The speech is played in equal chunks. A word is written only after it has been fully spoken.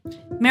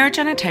Marriage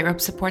on a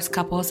Tightrope supports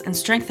couples in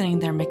strengthening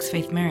their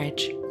mixed-faith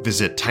marriage.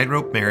 Visit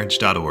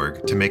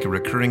tightropemarriage.org to make a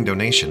recurring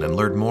donation and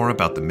learn more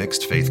about the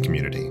mixed faith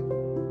community.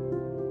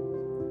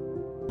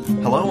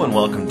 Hello and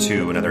welcome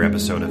to another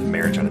episode of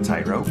Marriage on a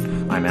Tightrope.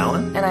 I'm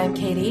Alan. And I'm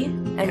Katie.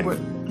 And we're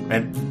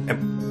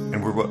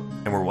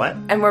what?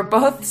 And we're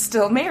both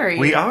still married.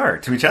 We are.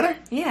 To each other?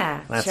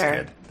 Yeah, That's sure.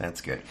 good.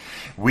 That's good.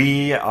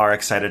 We are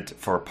excited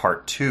for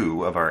part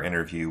 2 of our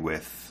interview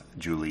with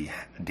Julie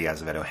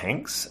Azevedo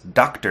Hanks,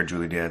 Dr.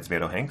 Julie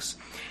Azevedo Hanks.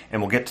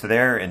 And we'll get to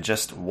there in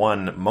just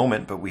one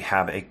moment, but we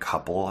have a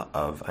couple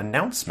of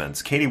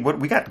announcements. Katie,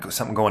 we got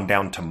something going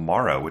down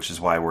tomorrow, which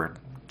is why we're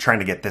trying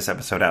to get this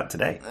episode out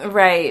today.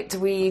 Right.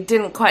 We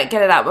didn't quite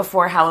get it out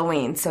before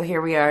Halloween, so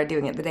here we are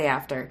doing it the day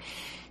after.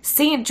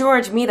 St.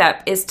 George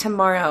Meetup is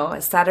tomorrow,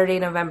 Saturday,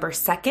 November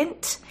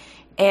 2nd,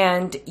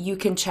 and you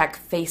can check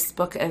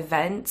Facebook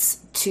events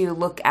to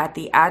look at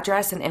the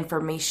address and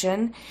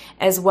information,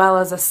 as well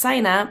as a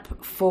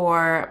sign-up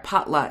for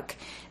potluck.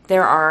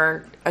 There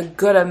are a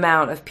good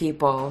amount of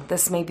people,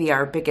 this may be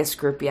our biggest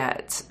group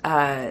yet,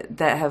 that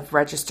have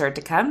registered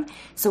to come.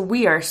 So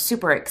we are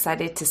super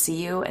excited to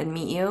see you and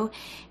meet you.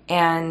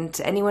 And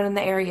anyone in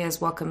the area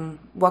is welcome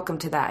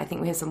to that. I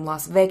think we have some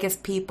Las Vegas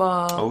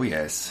people. Oh,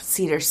 yes.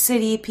 Cedar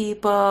City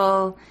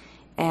people.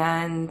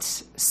 And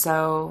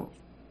so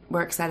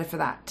we're excited for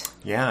that.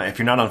 Yeah, if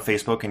you're not on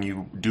Facebook and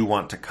you do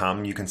want to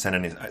come, you can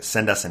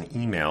send us an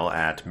email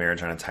at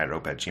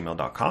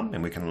marriageonatightrope@gmail.com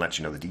and we can let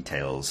you know the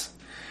details.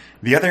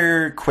 The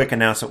other quick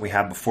announcement we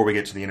have before we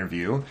get to the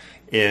interview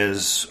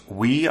is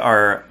we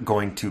are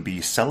going to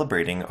be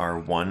celebrating our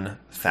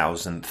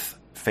 1,000th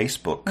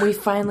Facebook We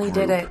finally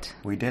group. did it.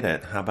 We did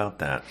it. How about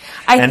that?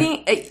 I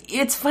think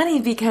it's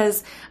funny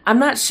because I'm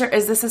not sure.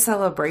 Is this a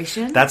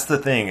celebration? That's the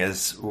thing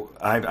is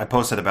I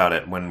posted about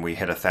it when we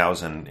hit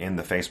 1,000 in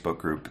the Facebook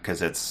group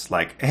because it's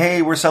like,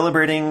 hey, we're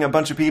celebrating a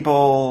bunch of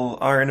people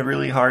are in a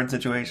really hard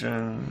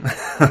situation.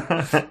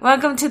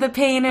 Welcome to the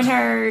pain and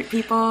hurt,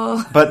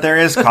 people. But there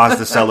is cause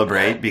to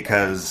celebrate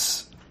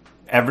because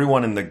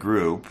everyone in the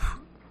group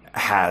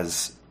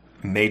has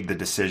made the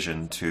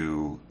decision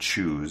to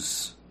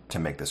choose to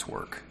make this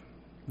work.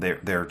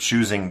 They're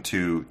choosing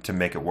to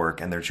make it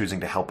work, and they're choosing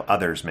to help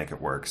others make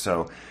it work.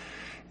 So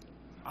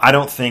I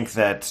don't think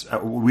that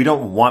we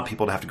don't want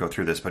people to have to go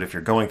through this, but if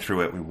you're going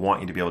through it, we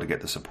want you to be able to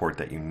get the support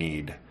that you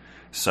need.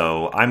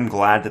 So I'm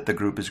glad that the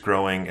group is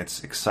growing.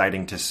 It's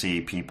exciting to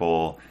see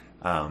people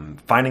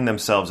finding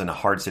themselves in a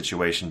hard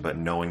situation, but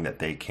knowing that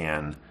they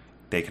can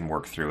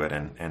work through it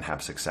and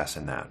have success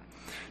in that.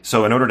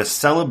 So in order to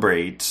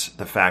celebrate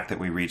the fact that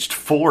we reached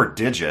 4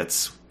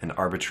 digits, an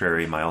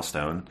arbitrary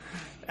milestone,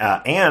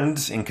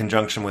 and in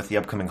conjunction with the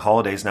upcoming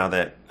holidays, now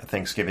that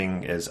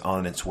Thanksgiving is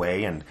on its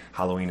way and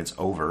Halloween is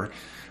over,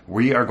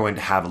 we are going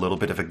to have a little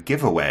bit of a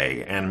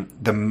giveaway.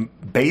 And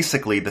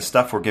basically the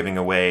stuff we're giving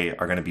away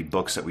are going to be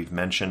books that we've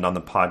mentioned on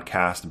the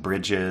podcast,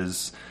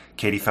 Bridges.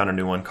 Katie found a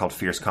new one called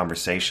Fierce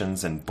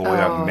Conversations, and boy,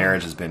 our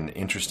marriage has been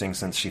interesting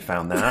since she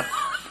found that.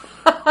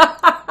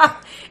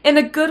 In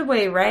a good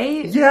way,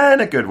 right? Yeah, in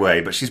a good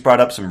way. But she's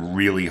brought up some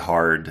really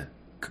hard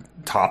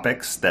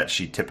topics that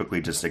she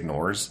typically just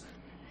ignores,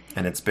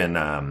 and it's been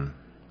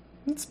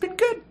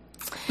good.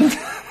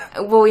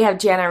 Well, we have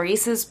Jana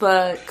Reese's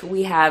book.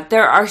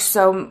 There's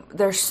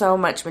so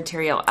much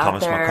material out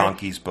there.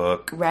 Thomas McConkey's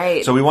book,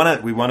 right? So we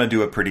want to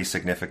do a pretty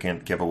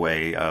significant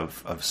giveaway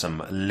of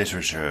some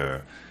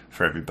literature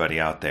for everybody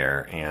out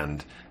there,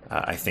 and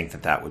I think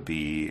that would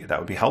be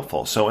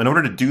helpful. So in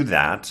order to do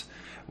that,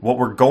 what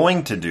we're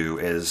going to do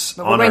is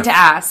we're going to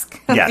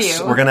ask.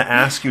 Yes, we're going to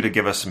ask you to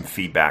give us some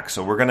feedback.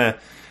 So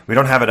we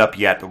don't have it up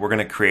yet, but we're going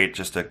to create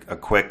just a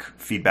quick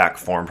feedback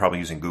form, probably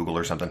using Google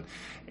or something.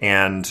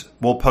 And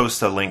we'll post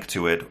a link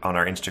to it on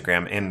our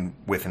Instagram and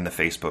within the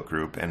Facebook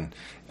group. And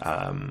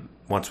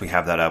once we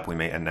have that up, we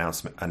may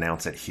announce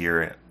it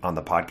here on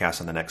the podcast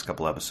in the next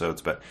couple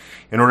episodes. But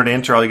in order to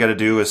enter, all you got to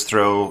do is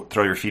throw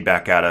your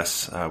feedback at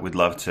us. We'd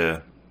love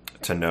to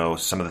know.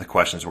 Some of the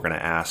questions we're going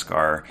to ask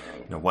are,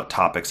 what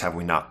topics have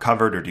we not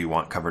covered, or do you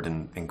want covered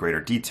in greater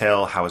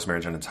detail? How has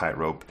Marriage on a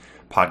Tightrope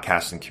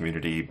podcast and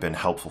community been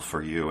helpful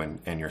for you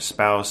and your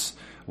spouse?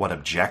 What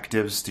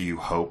objectives do you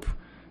hope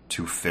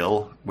to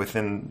fill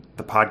within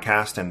the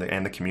podcast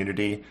and the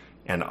community?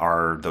 And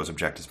are those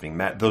objectives being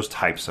met? Those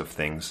types of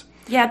things.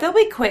 Yeah, they'll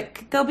be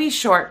quick. They'll be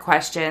short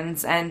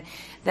questions, and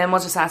then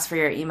we'll just ask for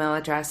your email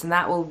address, and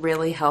that will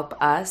really help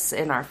us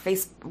with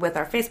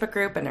our Facebook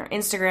group and our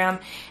Instagram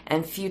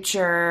and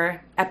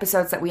future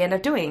episodes that we end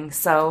up doing.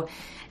 So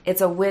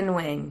it's a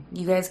win-win.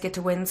 You guys get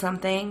to win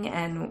something,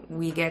 and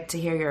we get to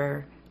hear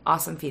your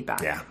awesome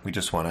feedback. Yeah, we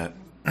just want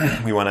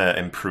to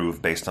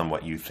improve based on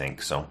what you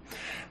think. So,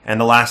 and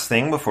the last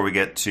thing before we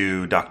get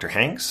to Dr.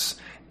 Hanks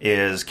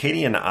is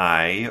Katie and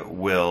I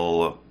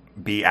will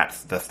be at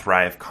the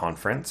Thrive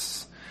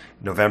Conference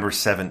November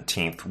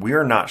 17th. We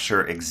are not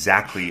sure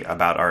exactly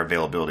about our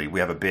availability. We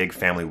have a big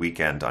family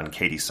weekend on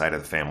Katie's side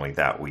of the family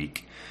that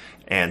week,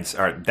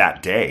 or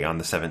that day on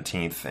the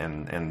 17th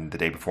and the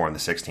day before on the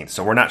 16th.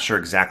 So we're not sure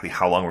exactly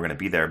how long we're going to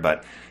be there,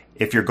 but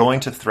if you're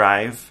going to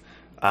Thrive,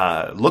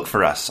 look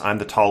for us. I'm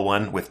the tall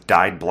one with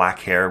dyed black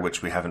hair,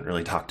 which we haven't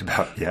really talked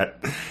about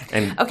yet.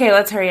 And okay,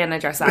 let's hurry and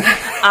address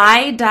that.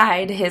 I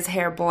dyed his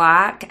hair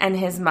black and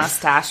his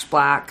mustache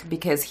black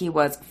because he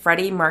was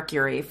Freddie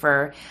Mercury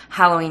for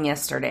Halloween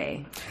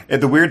yesterday.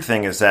 The weird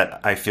thing is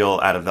that I feel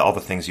out of all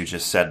the things you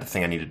just said, the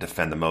thing I need to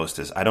defend the most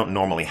is I don't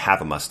normally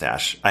have a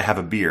mustache. I have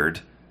a beard,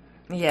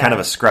 kind of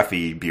a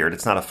scruffy beard.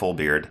 It's not a full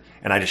beard,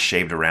 and I just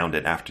shaved around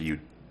it after you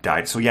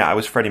dyed. So yeah, I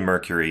was Freddie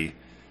Mercury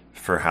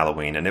for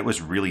Halloween, and it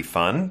was really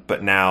fun,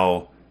 but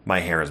now my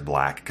hair is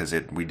black because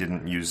we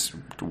didn't use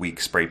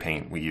weak spray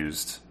paint. We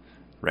used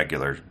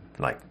regular,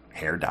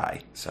 hair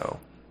dye, so...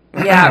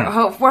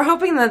 Yeah, we're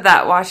hoping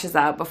that washes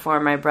out before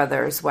my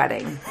brother's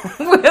wedding.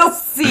 We'll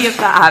see if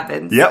that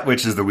happens. Yep,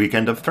 which is the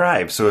weekend of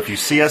Thrive. So if you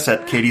see us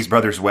at Katie's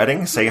brother's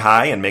wedding, say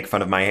hi and make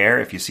fun of my hair.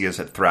 If you see us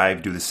at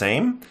Thrive, do the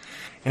same.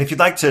 And if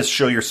you'd like to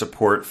show your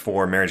support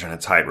for Marriage on a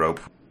Tightrope,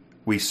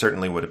 we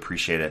certainly would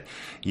appreciate it.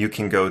 You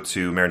can go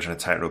to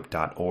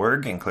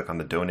marriageonatightrope.org and click on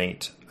the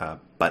donate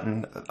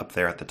button up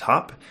there at the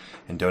top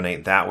and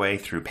donate that way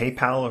through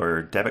PayPal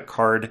or debit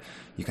card.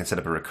 You can set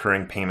up a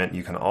recurring payment.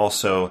 You can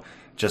also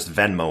just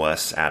Venmo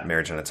us at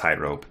Marriage on a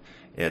Tightrope.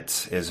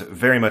 It is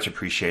very much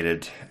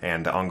appreciated,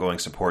 and the ongoing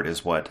support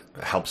is what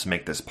helps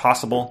make this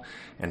possible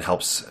and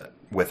helps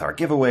with our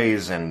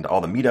giveaways and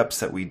all the meetups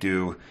that we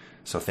do.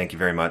 So thank you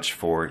very much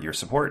for your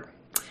support.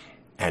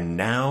 And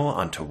now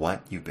onto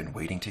what you've been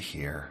waiting to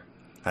hear.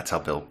 That's how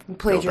Bill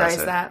plagiarize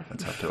does it. that.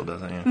 That's how Bill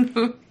does it.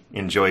 Yeah.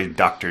 Enjoy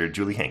Dr.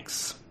 Julie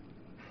Hanks.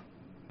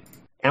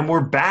 And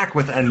we're back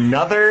with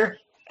another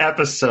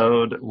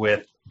episode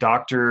with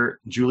Dr.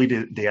 Julie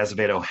de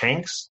Azevedo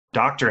Hanks.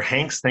 Dr.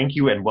 Hanks, thank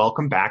you and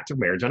welcome back to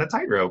Marriage on a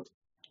Tightrope.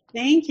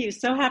 Thank you.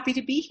 So happy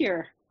to be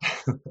here.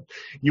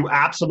 You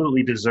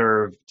absolutely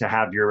deserve to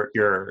have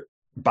your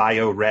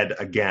bio read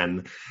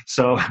again.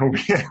 So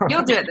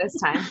you'll do it this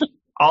time.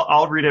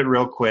 I'll read it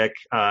real quick.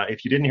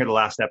 If you didn't hear the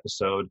last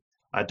episode,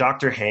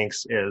 Dr.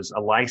 Hanks is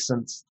a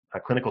licensed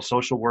clinical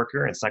social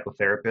worker and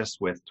psychotherapist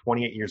with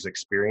 28 years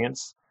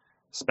experience,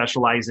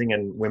 specializing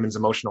in women's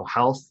emotional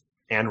health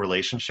and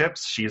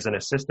relationships. She is an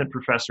assistant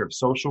professor of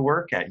social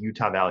work at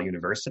Utah Valley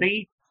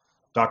University.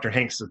 Dr.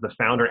 Hanks is the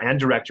founder and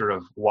director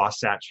of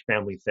Wasatch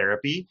Family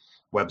Therapy,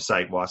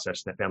 website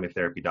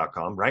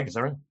wasatchfamilytherapy.com, right? Is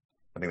that right?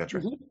 I think that's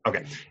right. Mm-hmm.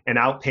 Okay. An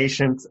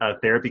outpatient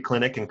therapy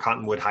clinic in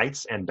Cottonwood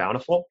Heights and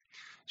Bountiful.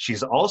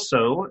 She's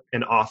also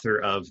an author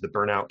of The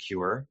Burnout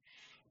Cure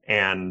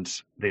and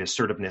The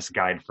Assertiveness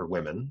Guide for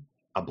Women,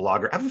 a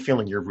blogger. I have a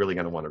feeling you're really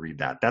going to want to read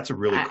that. That's a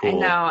really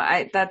cool...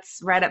 I know. That's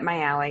right up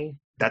my alley.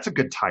 That's a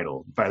good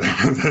title, by the way.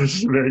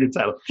 That's a very good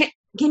title.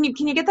 Can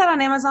you get that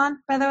on Amazon,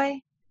 by the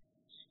way?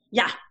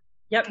 Yeah.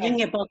 Yep, okay. You can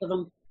get both of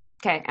them.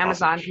 Okay,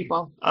 Amazon awesome.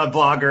 People. A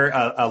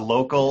blogger, a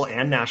local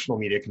and national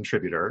media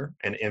contributor,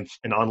 an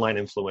online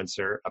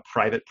influencer, a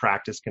private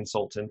practice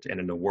consultant, and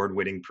an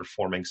award-winning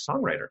performing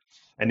songwriter.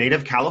 A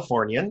native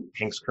Californian,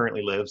 Hanks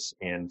currently lives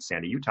in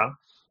Sandy, Utah.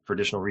 For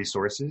additional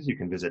resources, you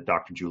can visit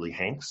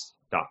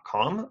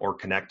drjuliehanks.com or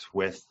connect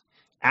with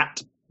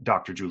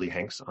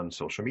 @drjuliehanks on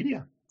social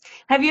media.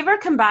 Have you ever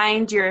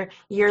combined your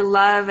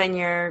love and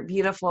your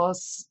beautiful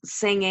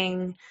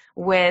singing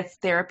with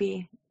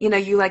therapy? You know,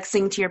 you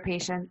sing to your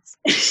patients.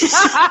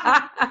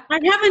 I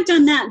haven't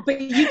done that,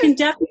 but you can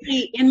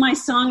definitely, in my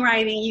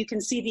songwriting, you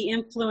can see the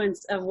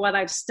influence of what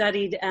I've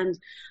studied and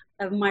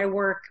of my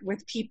work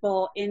with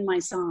people in my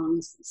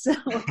songs. So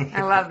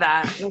I love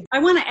that. I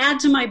want to add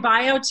to my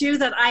bio too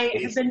that I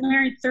have been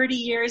married 30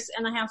 years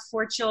and I have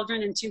 4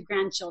 children and 2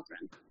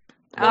 grandchildren.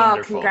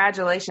 Wonderful. Oh,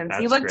 congratulations.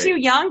 That's you look great. Too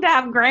young to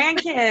have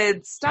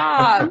grandkids.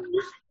 Stop.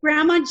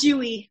 Grandma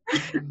Jewy.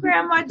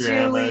 Grandma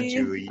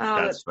Julie. Oh,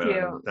 that's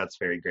cute. That's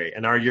very great.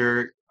 And are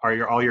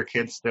all your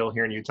kids still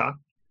here in Utah?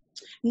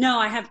 No,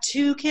 I have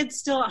 2 kids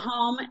still at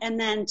home and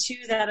then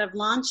 2 that have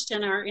launched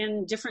and are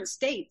in different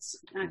states,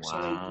 actually.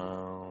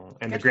 Wow.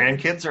 And the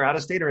grandkids are out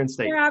of state or in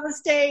state? They're out of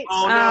state.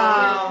 Oh,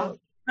 no.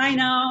 I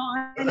know.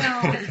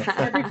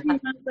 Every 3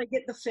 months I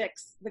get the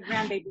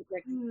grandbaby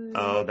fix.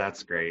 Oh,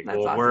 that's great. That's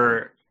well,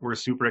 awesome. We're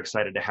super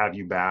excited to have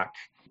you back.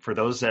 For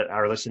those that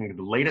are listening to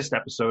the latest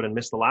episode and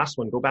missed the last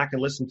one, go back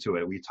and listen to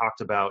it. We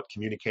talked about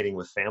communicating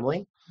with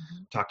family,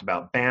 talked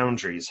about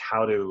boundaries,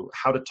 how to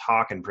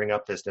talk and bring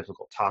up this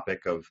difficult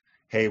topic of,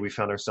 hey, we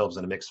found ourselves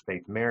in a mixed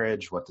faith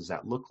marriage. What does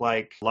that look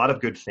like? A lot of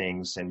good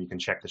things, and you can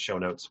check the show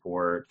notes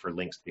for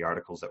links to the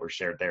articles that were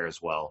shared there as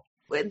well.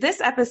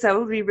 This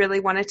episode, we really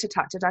wanted to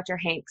talk to Dr.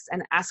 Hanks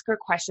and ask her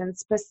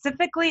questions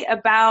specifically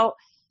about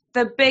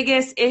the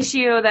biggest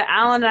issue that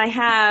Alan and I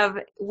have,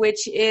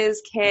 which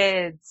is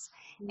kids.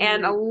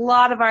 And a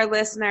lot of our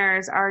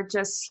listeners are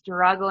just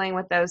struggling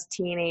with those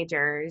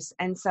teenagers.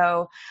 And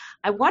so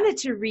I wanted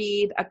to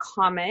read a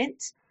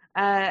comment,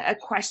 a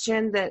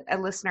question that a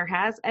listener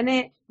has,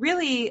 and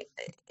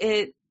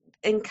it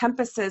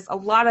encompasses a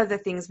lot of the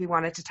things we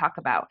wanted to talk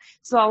about.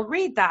 So I'll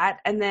read that,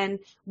 and then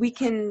we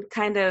can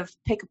kind of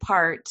pick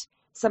apart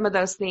some of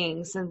those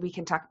things, and we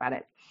can talk about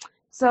it.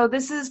 So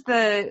this is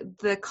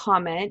the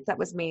comment that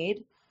was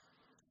made.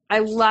 I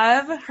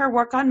love her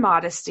work on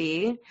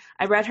modesty.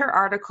 I read her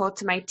article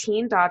to my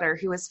teen daughter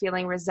who was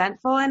feeling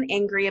resentful and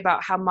angry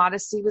about how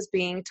modesty was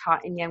being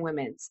taught in young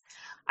women's.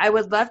 I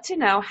would love to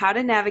know how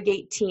to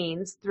navigate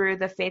teens through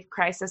the faith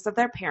crisis of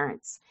their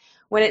parents.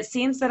 When it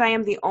seems that I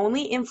am the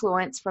only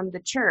influence from the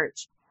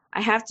church,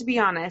 I have to be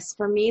honest,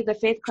 for me, the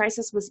faith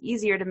crisis was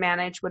easier to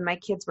manage when my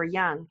kids were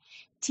young.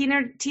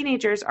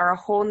 Teenagers are a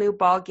whole new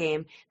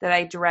ballgame that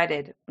I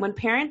dreaded. When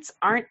parents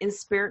aren't in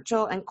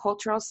spiritual and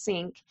cultural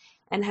sync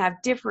and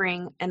have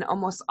differing and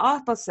almost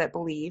opposite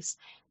beliefs,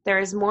 there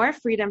is more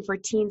freedom for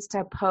teens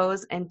to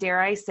oppose and,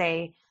 dare I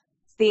say,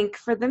 think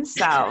for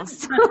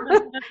themselves.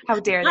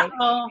 How dare they?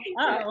 Uh-oh.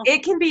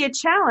 It can be a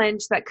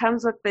challenge that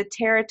comes with the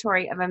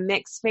territory of a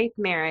mixed faith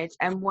marriage,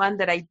 and one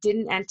that I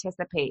didn't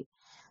anticipate.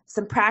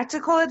 Some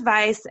practical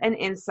advice and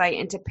insight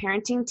into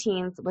parenting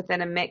teens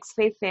within a mixed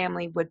faith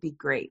family would be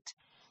great.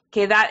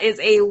 Okay, that is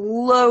a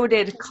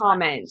loaded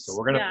comment. So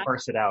we're going to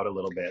parse it out a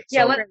little bit.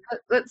 Yeah,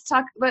 let's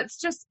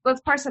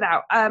parse it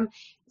out.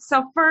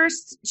 So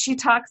first, she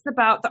talks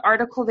about the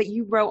article that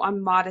you wrote on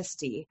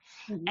modesty.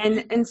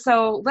 Mm-hmm. And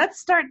so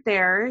let's start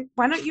there.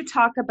 Why don't you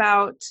talk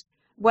about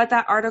what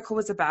that article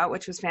was about,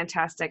 which was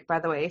fantastic, by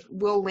the way.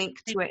 We'll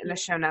link to it in the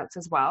show notes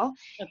as well.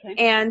 Okay.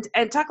 And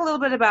talk a little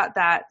bit about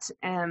that.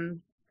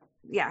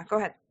 Yeah, go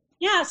ahead.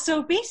 Yeah,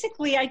 so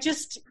basically I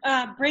just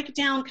break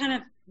down kind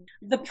of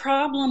the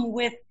problem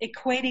with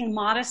equating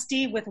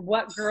modesty with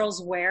what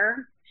girls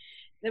wear,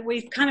 that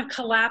we've kind of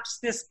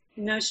collapsed this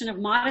notion of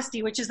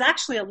modesty, which is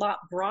actually a lot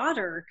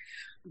broader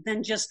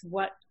than just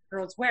what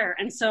girls wear.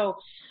 And so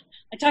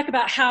I talk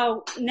about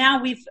how now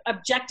we've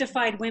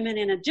objectified women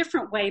in a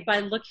different way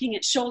by looking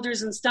at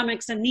shoulders and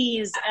stomachs and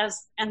knees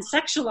and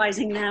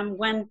sexualizing them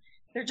when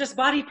they're just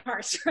body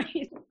parts,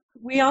 right?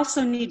 We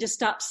also need to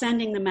stop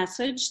sending the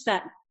message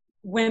that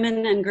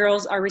women and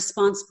girls are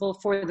responsible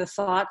for the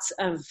thoughts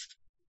of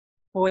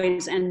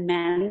boys and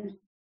men.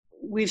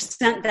 We've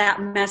sent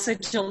that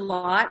message a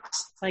lot,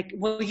 like,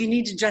 well, you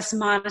need to dress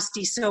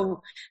modesty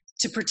so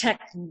to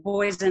protect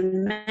boys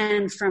and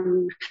men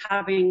from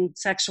having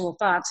sexual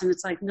thoughts. And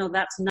it's like, no,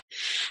 that's not.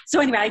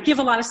 So anyway, I give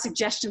a lot of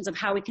suggestions of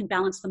how we can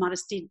balance the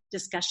modesty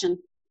discussion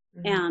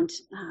and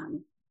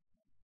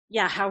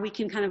how we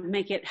can kind of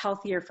make it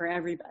healthier for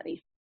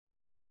everybody.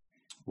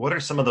 What are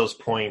some of those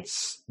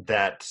points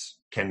that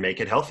can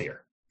make it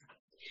healthier?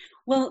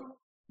 Well,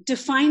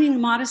 defining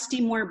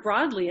modesty more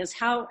broadly is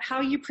how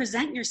you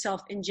present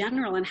yourself in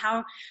general, and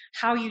how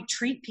you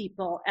treat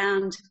people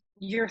and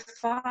your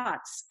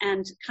thoughts,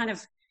 and kind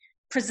of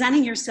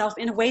presenting yourself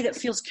in a way that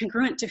feels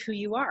congruent to who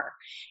you are.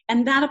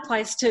 And that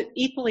applies to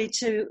equally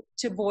to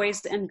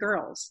boys and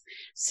girls.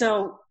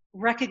 So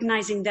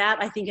recognizing that,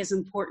 I think, is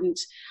important,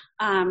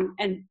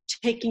 and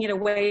taking it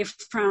away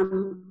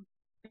from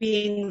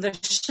being the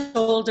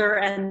shoulder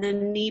and the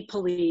knee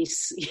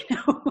police,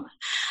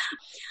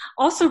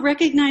 Also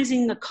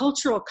recognizing the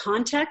cultural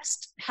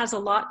context has a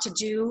lot to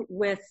do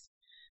with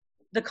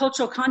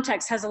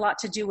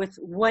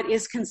what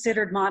is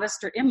considered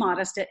modest or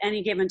immodest at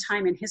any given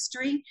time in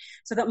history.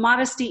 So that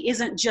modesty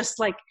isn't just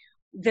like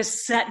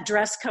this set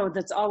dress code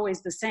that's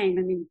always the same.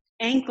 I mean,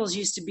 ankles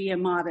used to be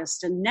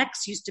immodest, and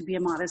necks used to be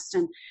immodest,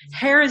 and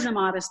hair is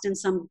immodest in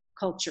some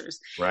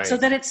cultures. Right. So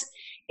that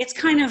it's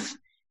kind of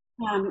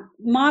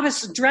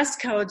modest dress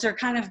codes are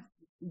kind of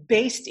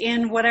based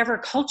in whatever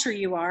culture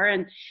you are,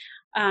 and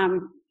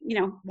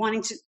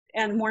wanting to,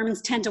 and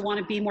Mormons tend to want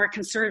to be more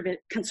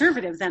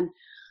conservative than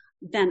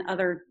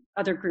other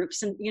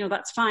groups, and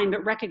that's fine.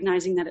 But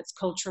recognizing that it's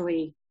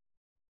culturally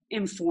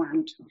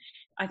informed,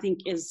 I think,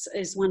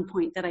 is one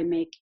point that I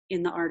make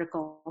in the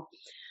article.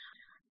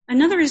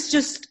 Another is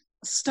just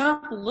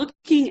stop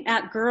looking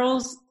at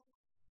girls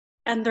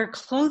and their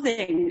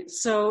clothing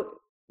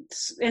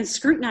and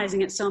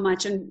scrutinizing it so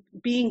much, and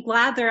being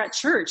glad they're at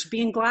church,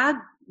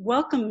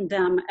 welcome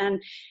them,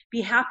 and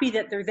be happy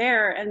that they're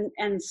there,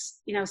 and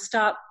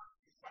stop.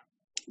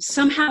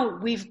 Somehow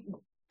we've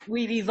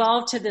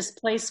evolved to this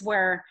place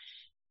where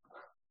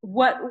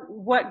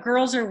what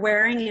girls are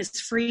wearing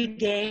is free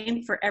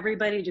game for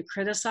everybody to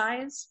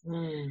criticize.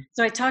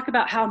 So I talk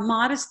about how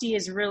modesty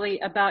is really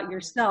about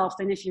yourself,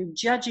 and if you're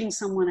judging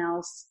someone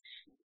else,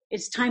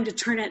 it's time to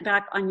turn it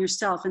back on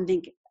yourself and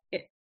think,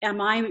 am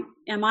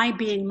I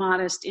being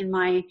modest in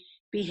my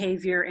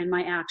behavior and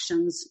my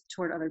actions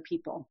toward other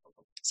people?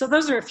 So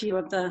those are a few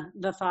of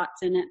the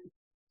thoughts in it.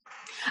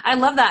 I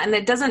love that. And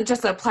it doesn't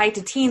just apply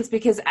to teens,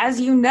 because as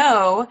you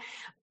know,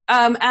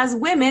 as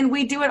women,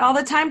 we do it all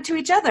the time to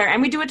each other, and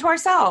we do it to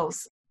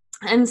ourselves.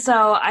 And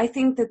so I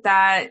think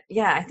that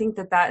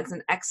is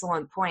an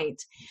excellent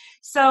point.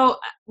 So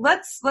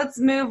let's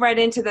move right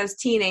into those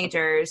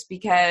teenagers,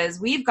 because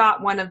we've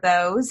got one of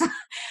those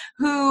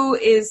who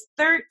is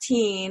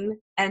 13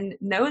 and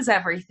knows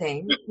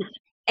everything.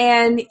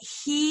 And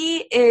he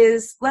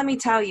is, let me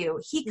tell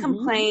you, he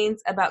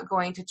complains about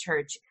going to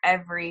church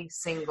every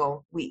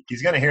single week.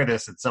 He's going to hear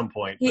this at some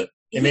point, but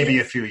it may be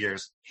a few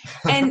years.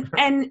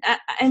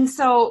 and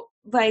so,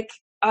 like,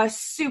 a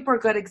super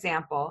good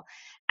example.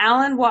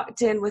 Alan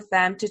walked in with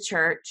them to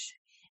church,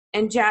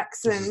 And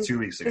Jackson, This was 2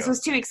 weeks ago. This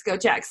was 2 weeks ago.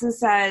 Jackson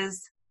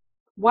says,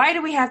 "Why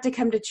do we have to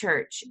come to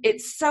church?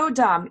 It's so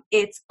dumb.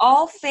 It's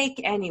all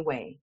fake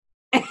anyway."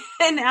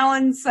 And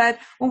Alan said,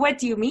 "Well, what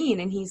do you mean?"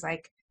 And he's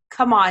like,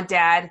 "Come on,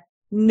 Dad.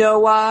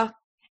 Noah's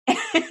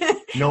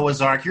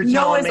Ark. You're telling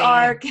Noah's me.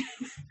 Ark."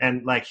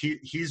 And like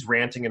he's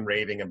ranting and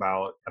raving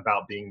about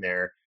being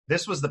there.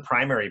 This was the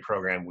primary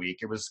program week.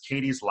 It was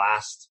Katie's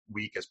last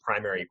week as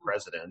primary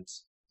president.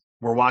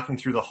 We're walking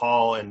through the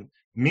hall, and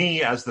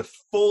me as the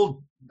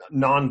full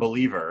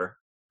non-believer,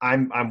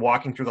 I'm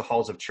walking through the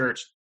halls of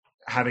church,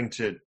 having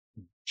to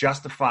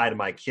justify to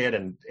my kid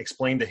and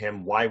explain to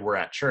him why we're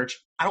at church.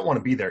 I don't want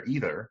to be there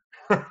either.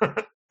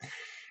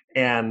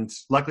 And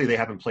luckily they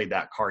haven't played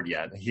that card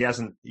yet.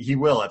 He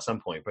will at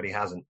some point, but he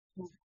hasn't.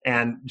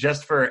 And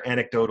just for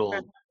anecdotal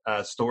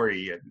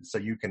story, so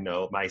you can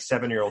know, my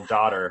 7-year-old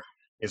daughter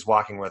is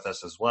walking with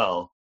us as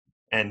well.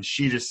 And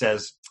she just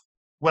says,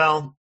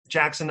 "Well,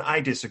 Jackson,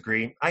 I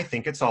disagree. I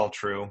think it's all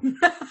true."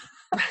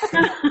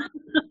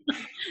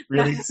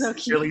 Really, so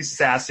really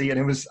sassy.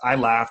 And I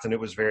laughed, and it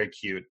was very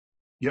cute.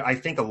 I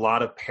think a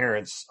lot of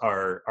parents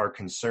are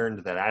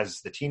concerned that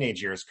as the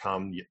teenage years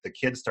come, the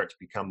kids start to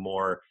become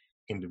more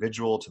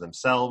individual to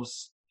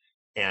themselves,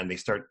 and they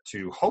start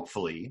to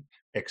hopefully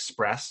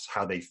express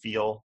how they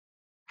feel.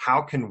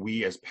 How can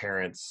we as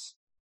parents,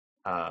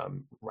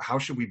 how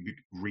should we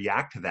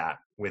react to that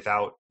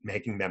without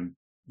making them,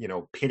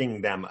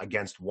 pitting them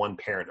against one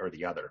parent or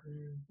the other?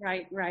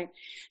 Right.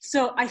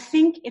 So I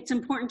think it's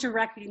important to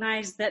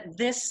recognize that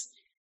this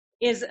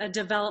is a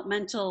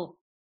developmental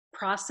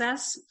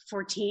process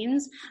for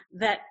teens,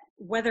 that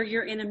whether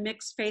you're in a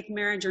mixed faith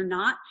marriage or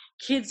not,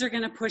 kids are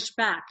going to push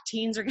back.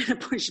 Teens are going to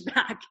push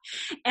back.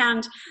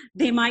 And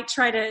they might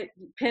try to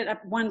pit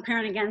up one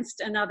parent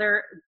against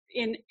another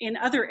in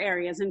other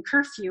areas, in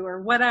curfew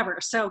or whatever.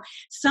 So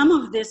some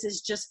of this is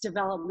just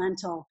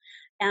developmental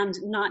and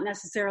not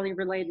necessarily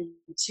related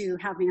to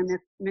having a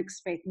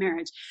mixed faith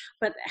marriage.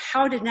 But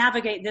how to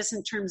navigate this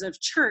in terms of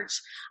church,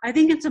 I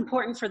think it's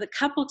important for the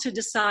couple to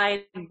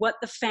decide what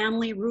the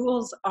family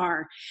rules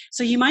are.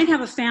 So you might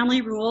have a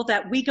family rule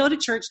that we go to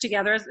church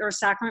together or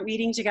sacrament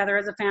meeting together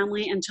as a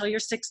family until you're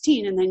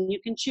 16, and then you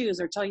can choose,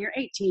 or till you're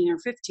 18 or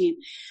 15.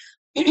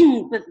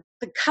 But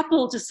the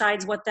couple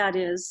decides what that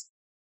is.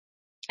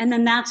 And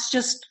then that's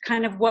just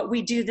kind of what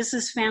we do. This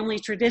is family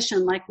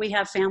tradition. Like we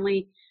have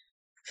family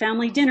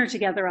dinner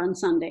together on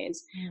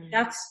Sundays.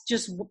 That's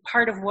just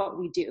part of what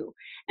we do.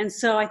 And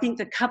so I think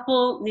the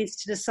couple needs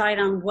to decide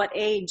on what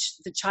age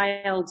the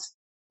child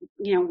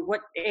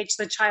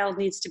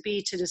needs to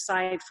be to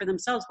decide for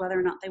themselves whether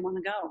or not they want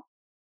to go.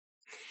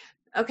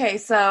 Okay,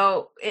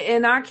 so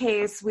in our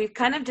case, we've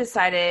kind of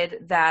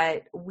decided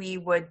that we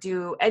would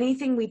do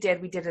anything we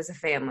did as a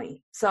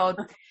family.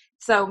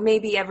 So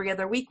maybe every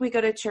other week we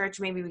go to church.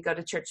 Maybe we go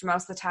to church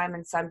most of the time,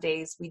 and some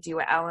days we do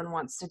what Alan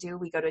wants to do.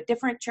 We go to a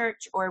different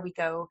church, or we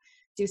go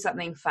do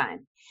something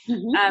fun.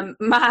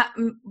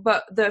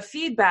 But the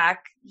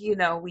feedback,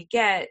 we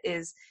get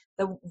is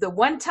the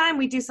one time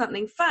we do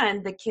something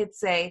fun, the kids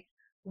say,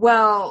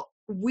 "Well,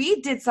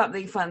 we did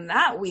something fun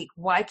that week.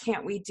 Why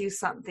can't we do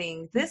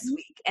something this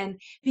week?"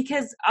 And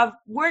because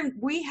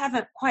we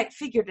haven't quite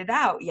figured it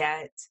out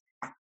yet,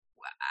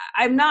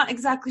 I'm not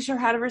exactly sure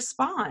how to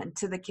respond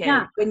to the kid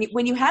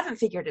when you haven't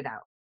figured it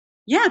out.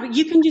 Yeah, but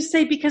you can just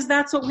say, because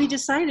that's what we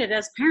decided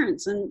as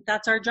parents, and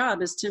that's our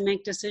job, is to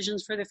make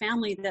decisions for the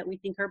family that we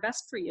think are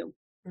best for you.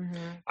 Mm-hmm.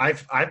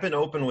 I've been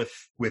open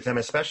with them,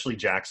 especially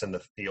Jackson,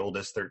 the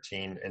oldest,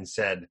 13, and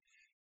said,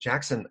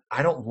 "Jackson,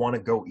 I don't want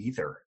to go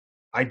either.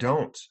 I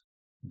don't.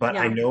 But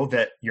I know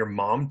that your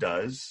mom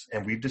does,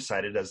 and we've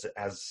decided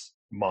as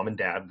mom and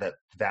dad that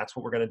that's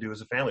what we're going to do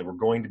as a family. We're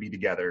going to be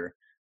together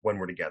when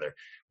we're together."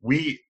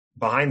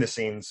 Behind the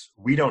scenes,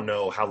 we don't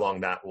know how long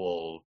that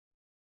will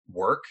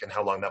work and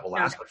how long that will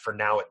last, but for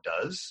now it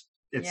does.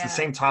 It's the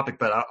same topic,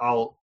 but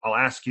I'll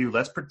ask you,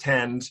 let's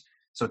pretend.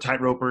 So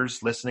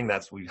tightropers listening,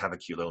 we have a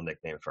cute little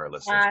nickname for our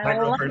listeners.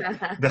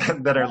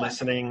 Tightropers that are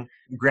listening,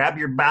 grab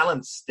your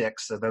balance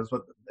sticks. Is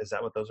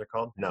that what those are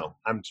called? No,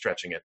 I'm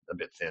stretching it a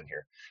bit thin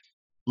here.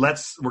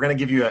 We're going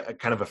to give you a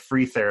kind of a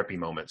free therapy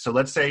moment. So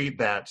let's say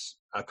that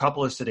a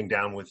couple is sitting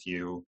down with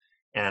you,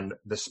 and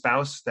the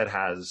spouse that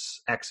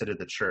has exited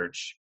the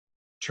church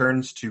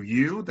turns to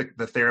you,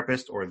 the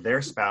therapist, or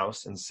their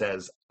spouse, and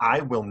says,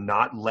 "I will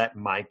not let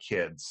my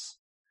kids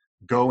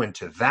go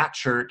into that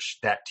church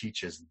that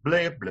teaches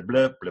blah, blah,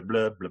 blah, blah,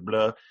 blah, blah,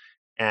 blah."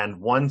 And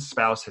one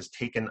spouse has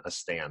taken a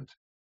stand.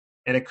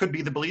 And it could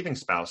be the believing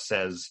spouse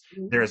says,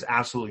 "There is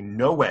absolutely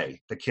no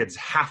way the kids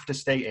have to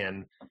stay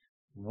in."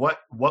 What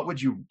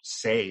would you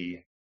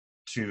say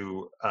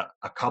to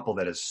a couple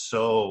that is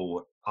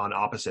so on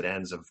opposite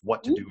ends of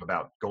what to do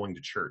about going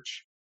to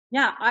church?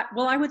 Yeah,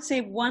 I would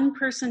say one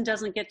person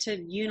doesn't get to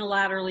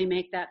unilaterally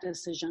make that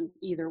decision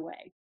either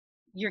way.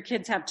 Your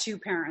kids have two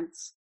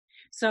parents.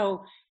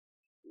 So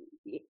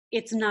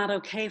it's not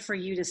okay for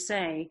you to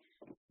say,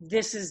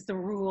 "This is the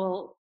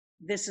rule,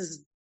 this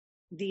is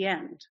the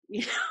end."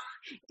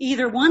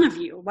 Either one of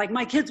you, like,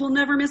 "My kids will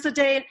never miss a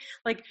day."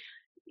 Like,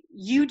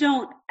 you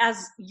don't,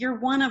 as you're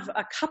one of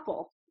a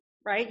couple,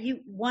 right?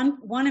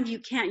 One of you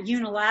can't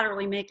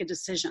unilaterally make a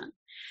decision.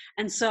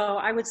 And so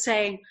I would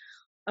say,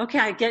 okay,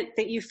 I get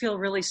that you feel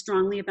really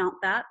strongly about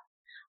that,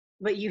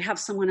 but you have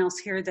someone else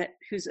here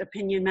whose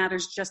opinion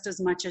matters just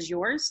as much as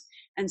yours.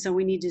 And so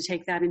we need to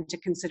take that into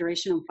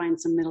consideration and find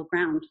some middle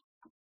ground.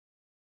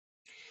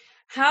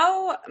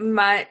 How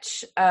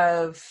much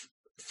of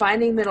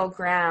finding middle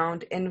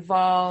ground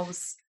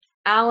involves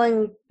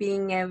Alan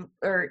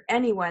or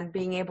anyone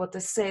being able to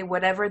say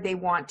whatever they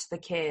want to the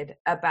kid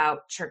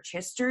about church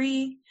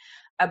history,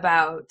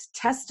 about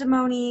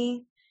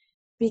testimony,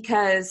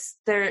 because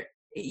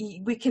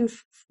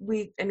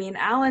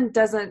Alan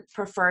doesn't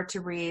prefer to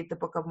read the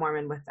Book of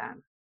Mormon with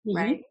them,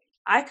 right?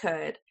 I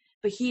could,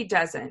 but he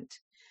doesn't.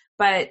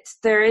 But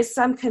there is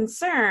some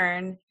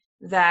concern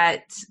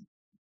that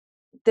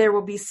there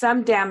will be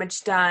some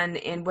damage done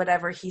in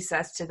whatever he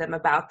says to them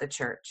about the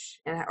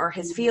church or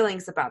his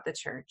feelings about the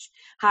church.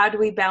 How do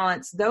we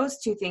balance those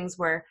two things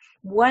where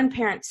one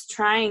parent's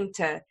trying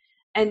to,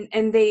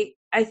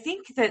 I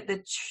think that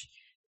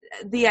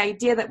the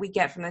idea that we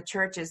get from the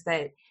church is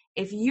that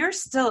if you're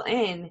still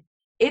in,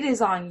 it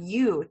is on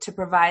you to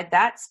provide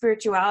that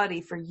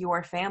spirituality for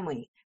your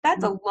family.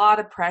 That's a lot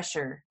of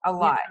pressure, a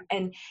lot.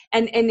 Yeah.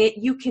 And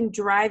you can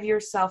drive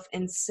yourself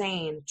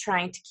insane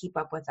trying to keep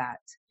up with that.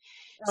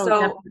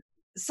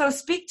 So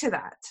speak to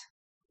that.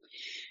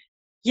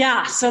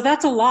 Yeah, so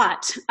that's a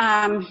lot.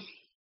 I'm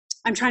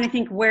trying to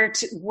think where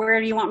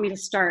do you want me to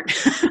start?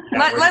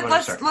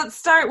 Let's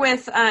start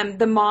with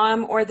the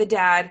mom or the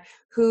dad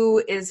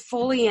who is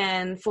fully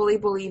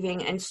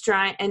believing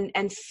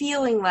and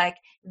feeling like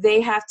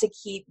they have to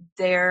keep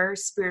their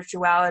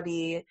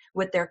spirituality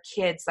with their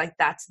kids, like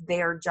that's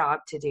their job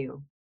to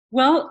do.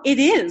 Well, it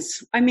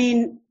is. I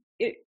mean,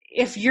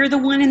 if you're the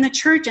one in the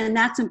church and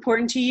that's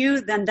important to you,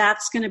 then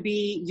that's going to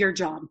be your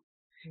job.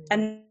 Mm-hmm.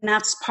 And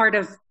that's part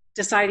of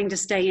deciding to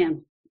stay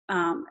in,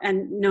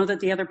 and know that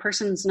the other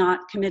person's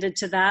not committed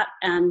to that.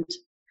 And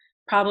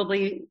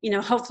probably,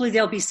 hopefully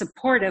they'll be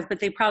supportive, but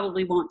they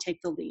probably won't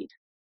take the lead.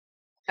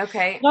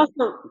 Okay.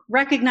 Also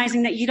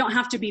recognizing that you don't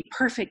have to be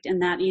perfect in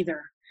that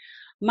either.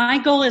 My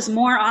goal is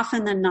more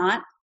often than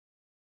not,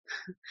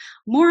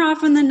 we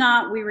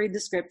read the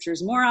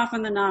scriptures. More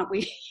often than not,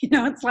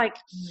 it's like,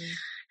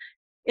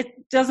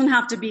 it doesn't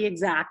have to be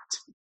exact.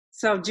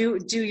 So do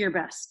your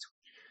best.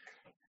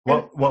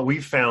 What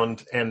we've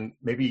found, and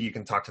maybe you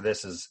can talk to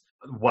this, is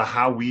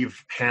how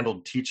we've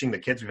handled teaching the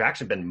kids. We've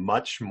actually been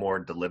much more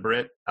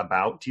deliberate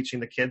about teaching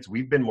the kids.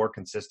 We've been more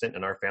consistent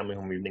in our family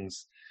home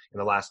evenings in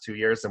the last 2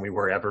 years than we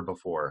were ever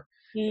before.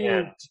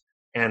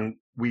 And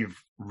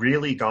we've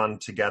really gone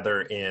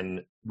together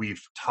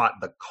we've taught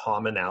the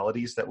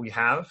commonalities that we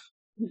have.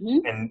 Mm-hmm.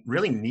 And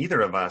really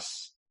neither of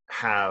us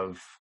have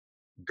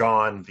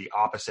gone the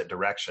opposite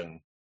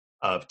direction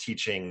of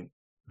teaching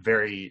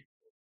very,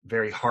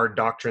 very hard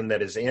doctrine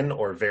that is in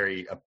or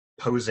very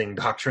opposing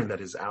doctrine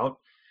that is out.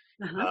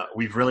 Uh-huh.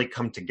 We've really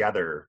come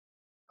together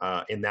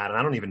in that. And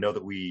I don't even know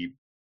that we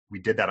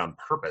did that on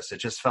purpose. It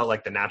just felt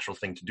like the natural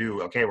thing to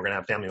do. Okay, we're going to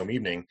have family home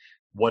evening.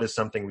 What is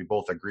something we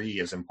both agree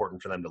is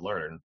important for them to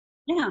learn?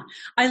 Yeah,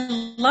 I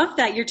love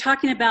that. You're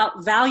talking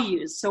about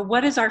values. So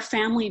what is our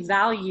family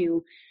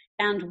value?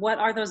 And what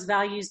are those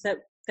values that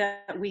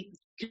we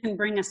can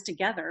bring us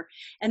together?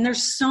 And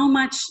there's so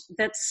much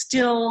that's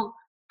still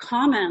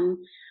common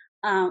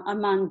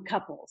among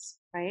couples,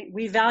 right?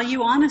 We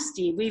value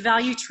honesty. We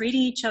value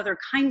treating each other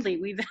kindly.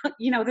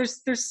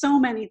 There's so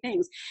many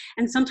things.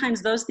 And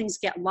sometimes those things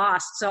get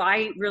lost. So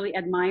I really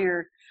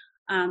admire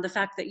the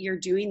fact that you're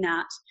doing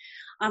that.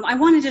 I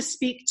wanted to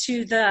speak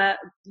to the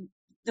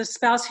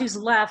spouse who's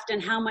left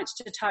and how much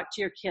to talk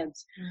to your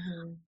kids.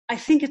 Mm-hmm. I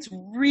think it's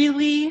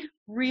really,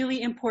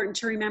 really important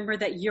to remember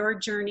that your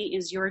journey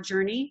is your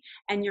journey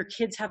and your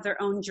kids have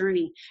their own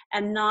journey,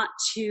 and not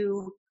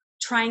to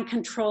try and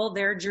control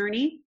their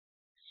journey.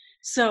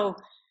 So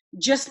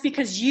just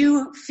because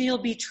you feel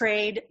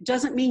betrayed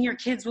doesn't mean your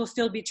kids will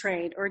feel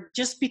betrayed, or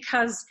just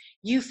because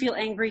you feel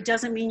angry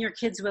doesn't mean your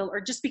kids will, or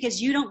just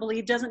because you don't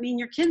believe doesn't mean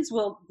your kids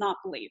will not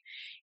believe.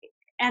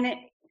 And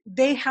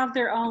they have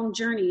their own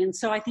journey. And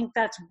so I think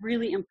that's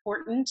really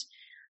important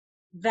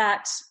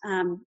that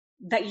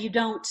you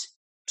don't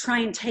try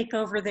and take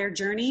over their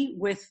journey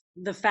with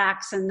the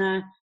facts and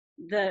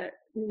the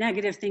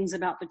negative things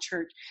about the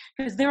church.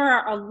 Because there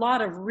are a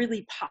lot of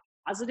really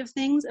positive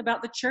things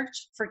about the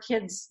church for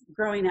kids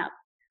growing up.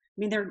 I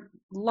mean, there are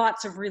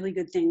lots of really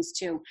good things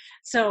too.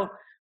 So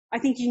I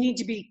think you need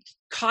to be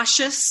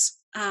cautious.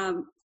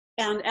 And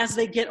as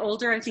they get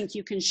older, I think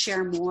you can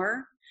share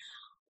more.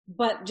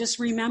 But just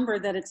remember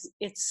that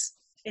it's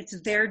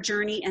their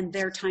journey and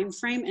their time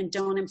frame, and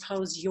don't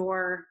impose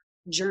your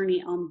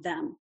journey on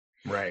them.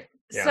 Right.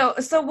 Yeah.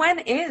 So when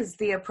is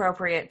the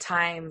appropriate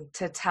time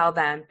to tell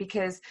them?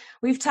 Because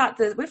we've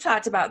talked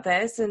about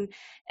this, and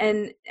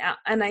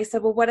I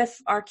said, well, what if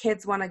our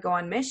kids want to go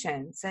on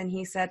missions? And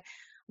he said,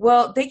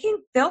 Well,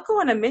 they'll go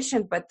on a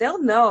mission, but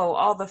they'll know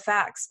all the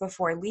facts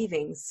before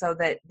leaving so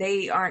that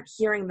they aren't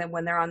hearing them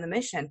when they're on the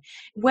mission.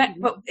 But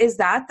is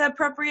that the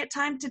appropriate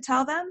time to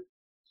tell them?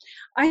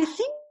 I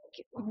think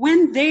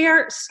when they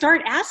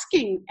start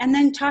asking and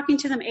then talking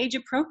to them age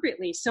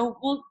appropriately. So,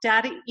 well,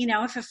 Dad,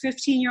 if a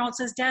 15-year-old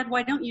says, Dad,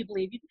 why don't you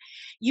believe?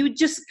 You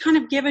just kind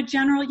of give a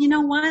general, you know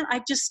what,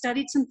 I've just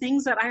studied some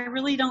things that I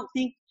really don't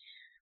think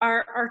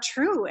are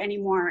true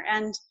anymore.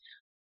 And,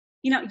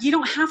 you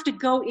don't have to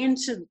go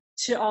into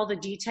all the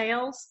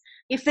details.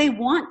 If they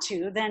want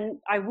to, then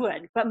I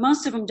would, but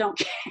most of them don't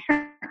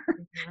care.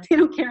 They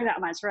don't care that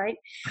much, right?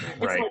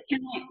 Right.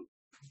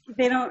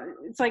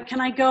 It's like,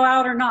 can I go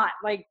out or not?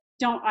 Like,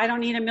 I don't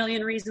need a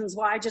million reasons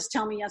why, just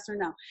tell me yes or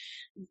no.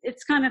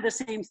 It's kind of the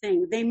same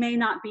thing. They may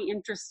not be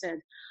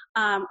interested.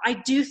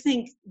 I do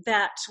think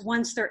that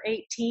once they're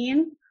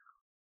 18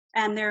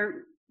 and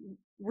they're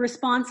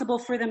responsible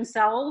for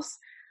themselves,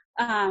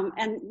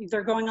 and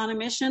they're going on a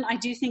mission, I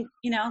do think,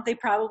 they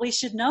probably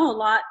should know a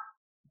lot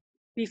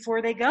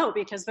before they go,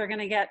 because they're going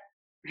to get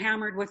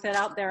hammered with it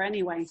out there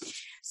anyway.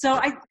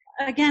 So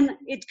again,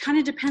 it kind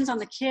of depends on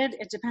the kid.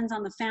 It depends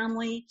on the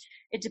family.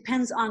 It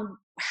depends on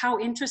how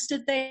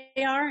interested they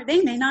are.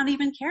 They may not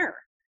even care.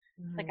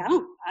 Mm-hmm. Like, I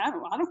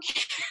don't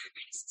care.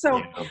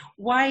 So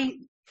why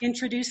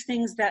introduce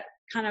things that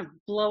kind of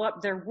blow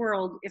up their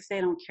world if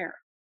they don't care?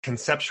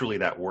 Conceptually,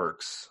 that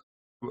works.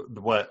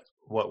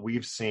 What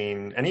we've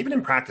seen, and even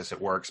in practice,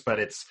 it works, but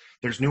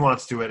there's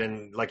nuance to it.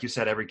 And like you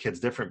said, every kid's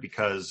different,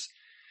 because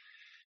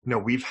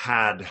we've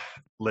had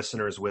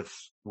listeners with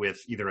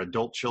either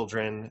adult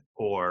children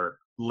or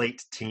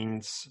late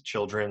teens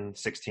children,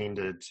 16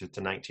 to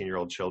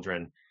 19-year-old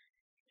children.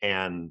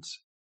 And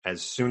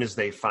as soon as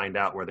they find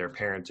out where their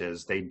parent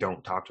is, they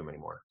don't talk to them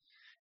anymore.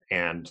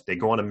 And they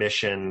go on a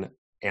mission,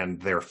 and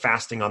they're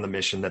fasting on the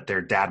mission that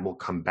their dad will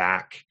come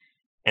back.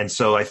 And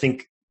so I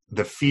think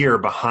the fear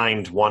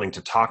behind wanting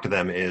to talk to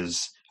them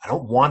is, I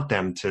don't want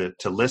them to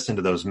listen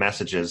to those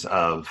messages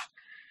of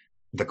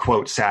the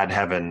quote, sad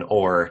heaven,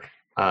 or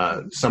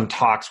some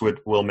talks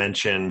will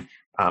mention,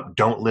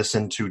 don't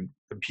listen to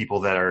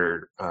people that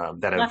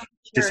have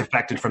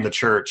disaffected from the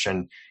church.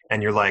 And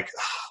you're like,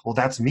 well,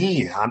 that's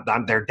me.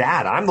 I'm their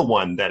dad. I'm the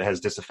one that has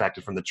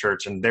disaffected from the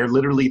church. And they're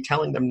literally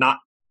telling them not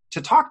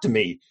to talk to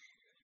me.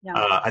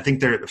 Yeah. I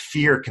think the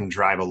fear can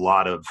drive a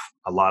lot of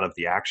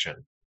the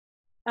action.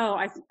 Oh,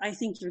 I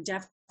think you're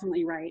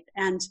definitely right.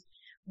 And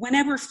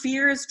whenever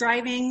fear is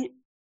driving,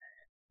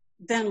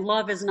 then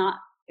love there's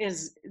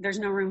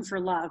no room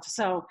for love.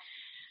 So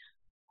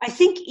I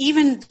think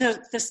even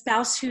the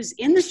spouse who's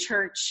in the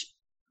church,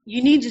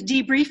 you need to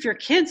debrief your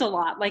kids a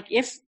lot. Like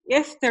if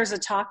there's a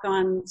talk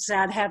on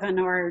sad heaven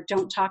or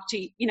don't talk to,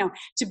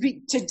 to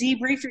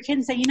debrief your kid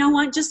and say, you know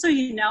what, just so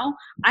you know,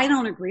 I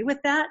don't agree with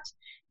that.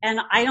 And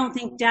I don't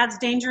think Dad's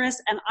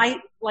dangerous. And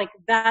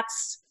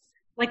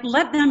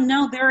let them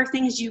know there are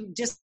things you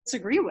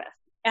disagree with.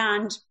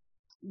 And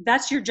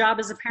that's your job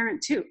as a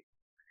parent too.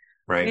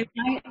 Right.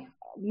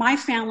 My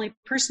family,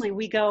 personally,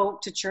 we go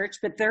to church,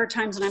 but there are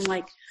times when I'm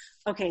like,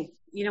 okay,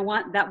 you know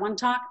what? That one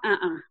talk,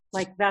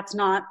 like that's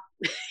not,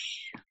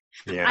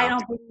 yeah. I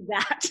don't believe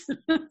that.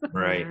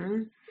 Right.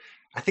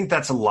 I think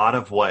that's a lot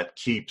of what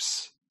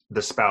keeps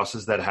the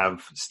spouses that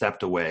have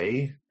stepped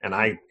away, and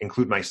I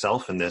include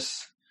myself in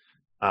this,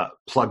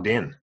 plugged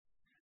in,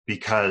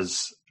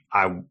 because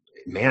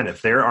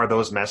if there are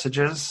those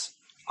messages,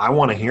 I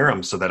want to hear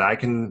them so that I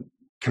can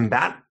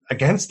combat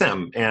against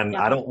them. And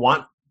I don't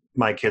want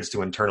my kids to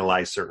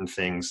internalize certain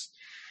things.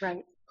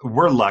 Right.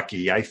 We're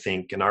lucky, I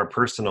think, in our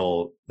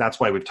that's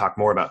why we've talked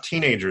more about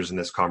teenagers in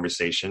this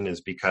conversation,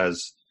 is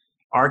because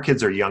our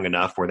kids are young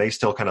enough where they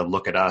still kind of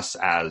look at us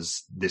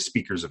as the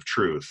speakers of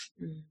truth.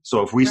 Mm.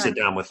 So if we sit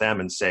down with them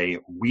and say,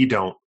 we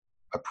don't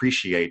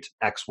appreciate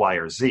X, Y,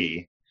 or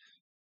Z,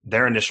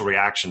 their initial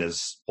reaction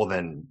is, well,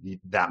 then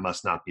that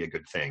must not be a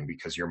good thing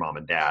because you're mom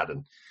and dad.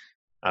 And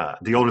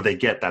the older they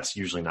get, that's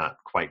usually not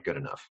quite good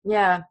enough.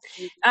 Yeah.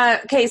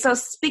 Okay. So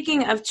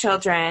speaking of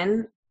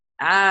children,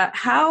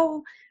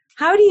 how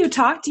do you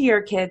talk to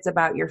your kids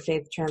about your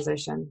faith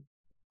transition?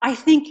 I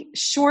think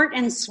short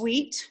and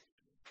sweet.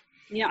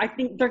 I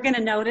think they're going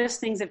to notice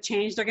things have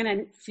changed. They're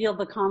going to feel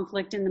the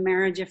conflict in the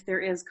marriage. If there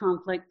is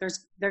conflict,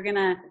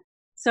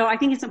 so I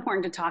think it's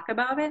important to talk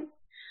about it.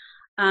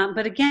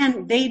 But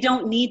again, they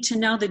don't need to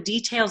know the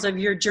details of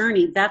your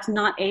journey. That's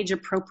not age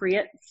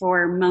appropriate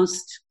for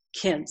most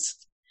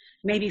kids.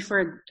 Maybe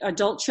for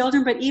adult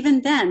children, but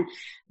even then,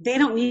 they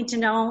don't need to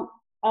know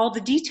all the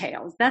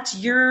details. That's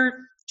your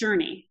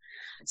journey.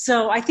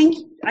 So I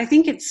think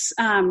it's,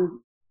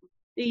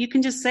 you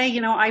can just say,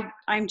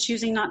 I'm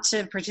choosing not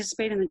to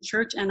participate in the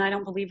church and I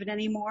don't believe it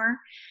anymore.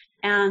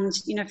 And,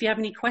 if you have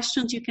any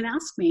questions, you can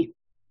ask me.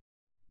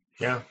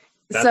 Yeah.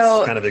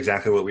 That's kind of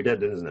exactly what we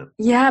did, isn't it?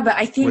 Yeah, but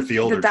I think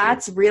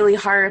that's really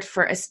hard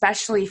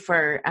especially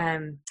for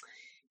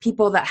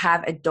people that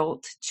have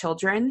adult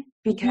children,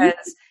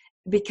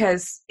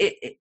 because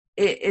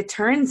it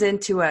turns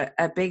into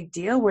a big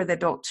deal where the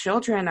adult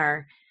children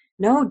are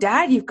no,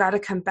 Dad, you've got to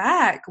come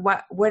back.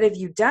 What have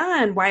you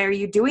done? Why are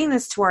you doing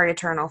this to our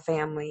eternal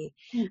family?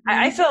 Mm-hmm.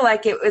 I feel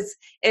like it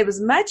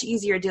was much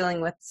easier dealing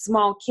with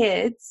small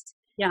kids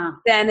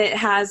than it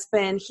has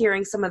been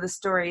hearing some of the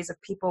stories of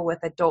people with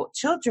adult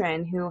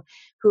children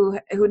who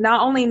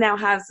not only now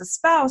has a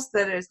spouse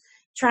that is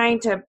trying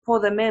to pull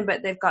them in,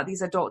 but they've got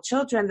these adult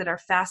children that are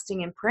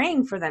fasting and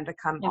praying for them to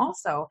come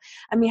also.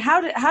 I mean,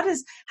 how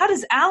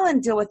does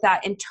Alan deal with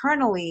that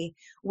internally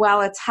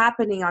while it's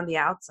happening on the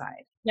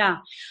outside? Yeah.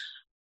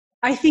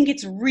 I think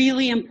it's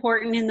really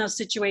important in those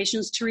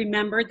situations to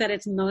remember that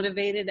it's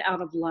motivated out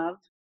of love.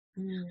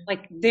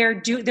 Like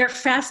they're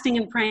fasting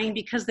and praying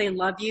because they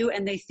love you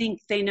and they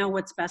think they know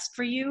what's best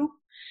for you.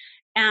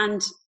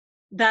 And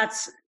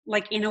that's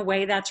like, in a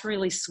way, that's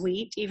really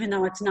sweet, even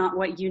though it's not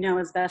what you know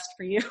is best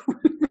for you.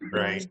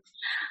 Right.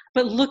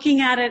 But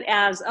looking at it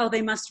as, oh,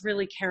 they must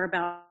really care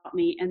about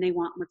me and they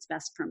want what's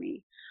best for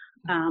me.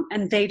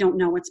 And they don't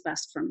know what's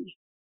best for me.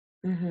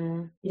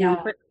 Mm-hmm. You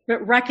know,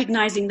 but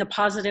recognizing the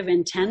positive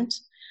intent,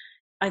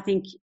 I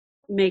think,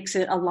 makes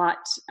it a lot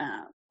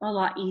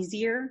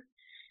easier.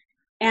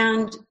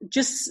 And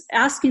just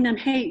asking them,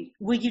 hey,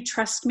 will you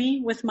trust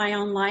me with my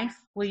own life?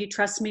 Will you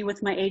trust me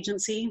with my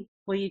agency?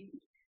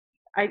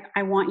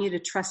 I want you to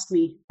trust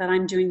me that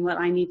I'm doing what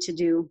I need to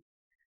do.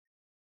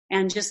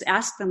 And just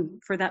ask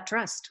them for that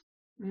trust.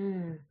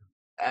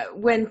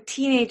 When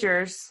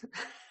teenagers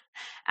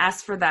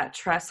ask for that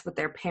trust with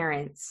their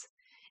parents,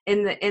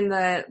 in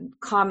the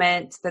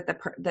comment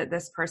that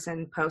this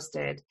person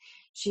posted,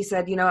 she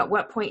said, you know, at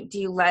what point do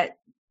you let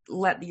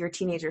your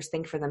teenagers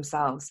think for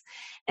themselves?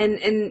 And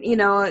you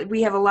know,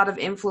 we have a lot of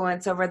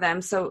influence over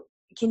them. So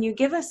can you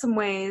give us some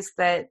ways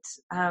that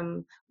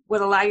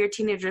would allow your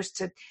teenagers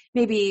to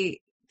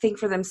maybe think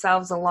for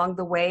themselves along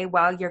the way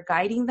while you're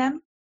guiding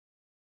them?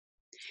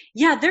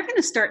 Yeah, they're going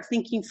to start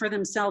thinking for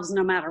themselves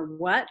no matter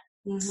what.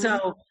 Mm-hmm.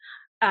 So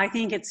I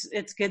think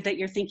it's good that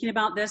you're thinking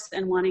about this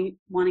and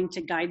wanting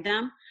to guide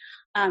them.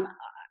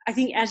 I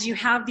think as you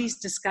have these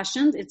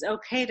discussions, it's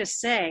okay to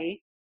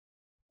say,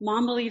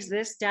 Mom believes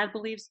this, Dad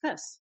believes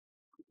this.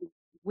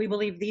 We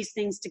believe these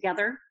things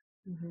together.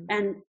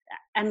 Mm-hmm.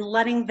 And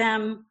letting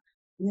them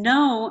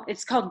know,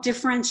 it's called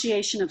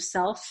differentiation of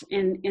self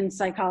in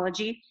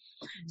psychology.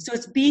 Mm-hmm. So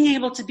it's being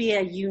able to be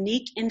a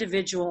unique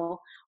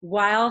individual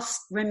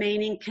whilst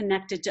remaining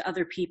connected to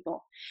other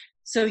people.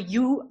 So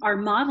you are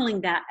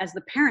modeling that as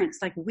the parents,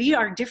 like, we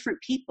are different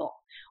people.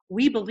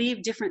 We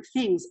believe different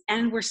things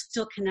and we're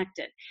still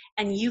connected.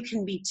 And you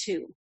can be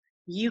too.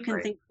 You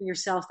can think for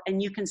yourself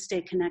and you can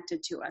stay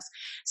connected to us.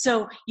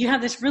 So you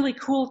have this really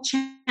cool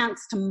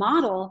chance to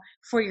model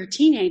for your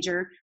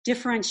teenager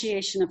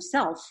differentiation of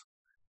self.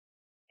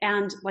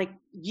 And like,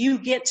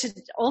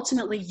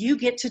 ultimately you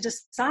get to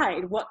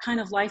decide what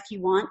kind of life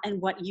you want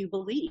and what you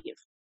believe.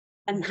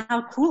 And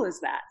how cool is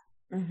that?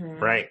 Mm-hmm.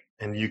 Right.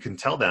 And you can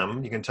tell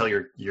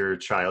your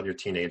child, your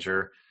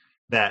teenager,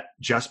 that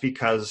just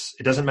because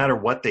it doesn't matter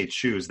what they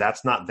choose,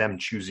 that's not them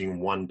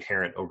choosing one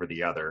parent over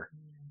the other.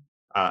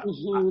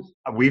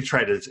 We've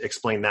tried to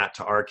explain that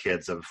to our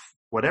kids, of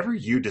whatever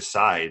you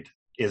decide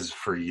is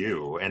for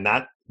you, and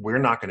that we're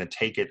not going to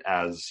take it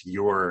as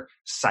you're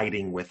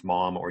siding with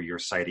Mom or you're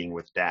siding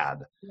with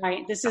Dad.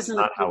 Right. That's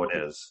not how it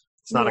is.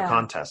 It's not a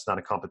contest, not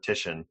a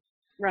competition.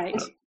 Right.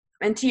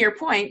 And to your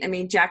point, I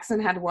mean,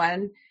 Jackson had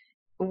one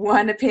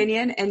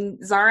opinion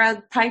and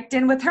Zara piped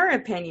in with her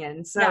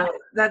opinion. So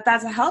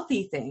that's a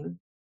healthy thing.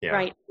 Yeah.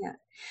 Right. Yeah.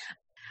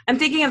 I'm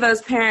thinking of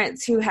those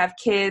parents who have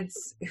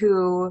kids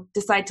who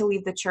decide to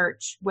leave the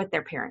church with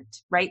their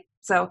parent, right?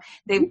 So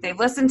they've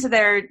listened to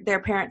their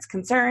parents'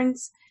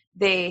 concerns.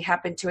 They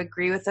happen to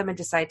agree with them and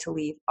decide to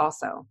leave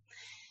also.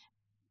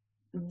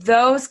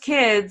 Those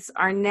kids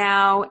are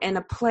now in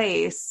a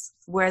place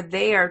where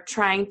they are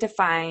trying to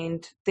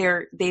find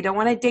they don't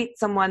want to date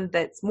someone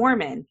that's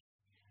Mormon,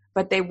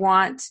 but they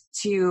want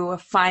to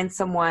find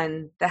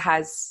someone that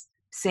has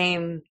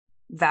same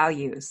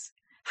values.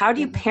 How do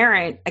you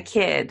parent a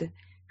kid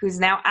who's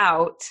now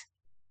out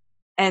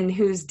and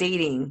who's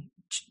dating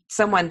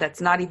someone that's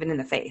not even in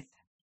the faith?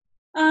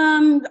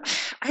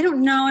 I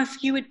don't know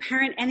if you would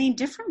parent any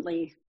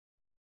differently.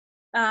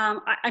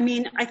 I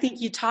mean, I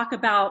think you talk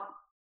about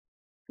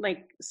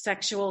like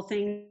sexual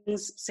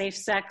things, safe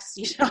sex.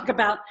 You talk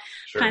about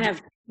kind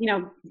of,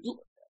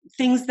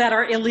 things that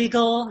are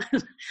illegal,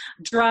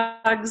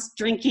 drugs,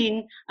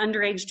 drinking,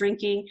 underage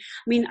drinking.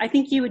 I mean, I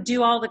think you would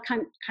do all the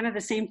kind of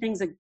the same things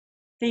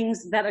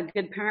that a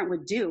good parent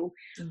would do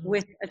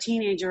with a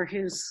teenager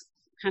who's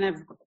kind of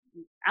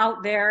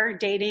out there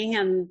dating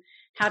and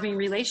having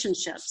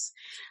relationships.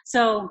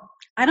 So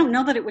I don't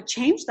know that it would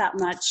change that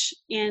much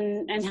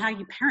in how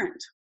you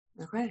parent.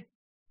 Okay.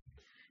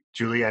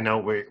 Julie, I know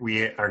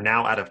we are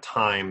now out of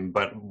time,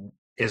 but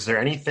is there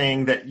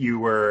anything that you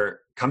were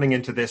coming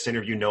into this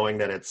interview knowing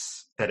that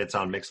it's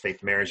on mixed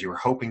faith marriage you were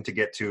hoping to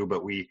get to,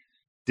 but we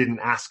didn't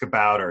ask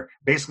about, or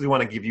basically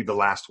want to give you the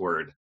last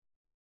word?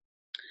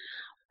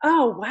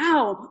 Oh,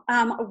 wow.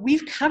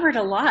 We've covered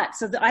a lot,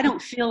 so I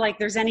don't feel like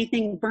there's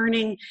anything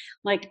burning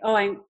like,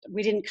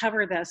 we didn't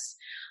cover this.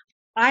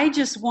 I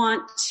just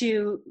want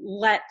to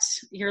let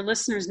your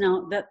listeners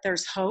know that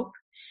there's hope,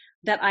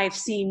 that I've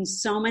seen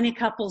so many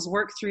couples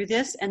work through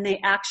this and they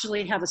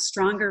actually have a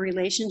stronger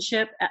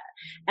relationship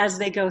as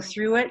they go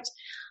through it.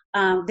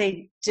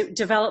 They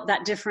develop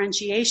that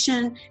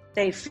differentiation.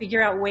 They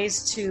figure out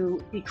ways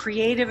to be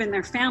creative in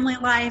their family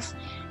life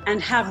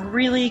and have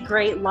really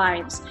great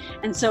lives.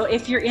 And so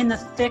if you're in the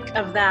thick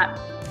of that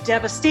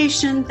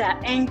devastation,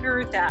 that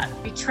anger, that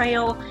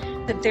betrayal,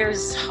 that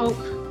there's hope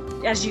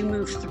as you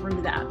move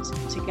through that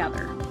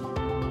together.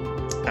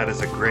 That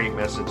is a great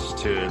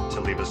message to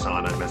leave us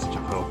on, a message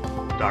of hope.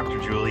 Dr.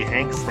 Julie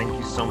Hanks, thank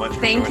you so much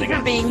for joining us. Thank you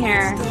for being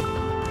here.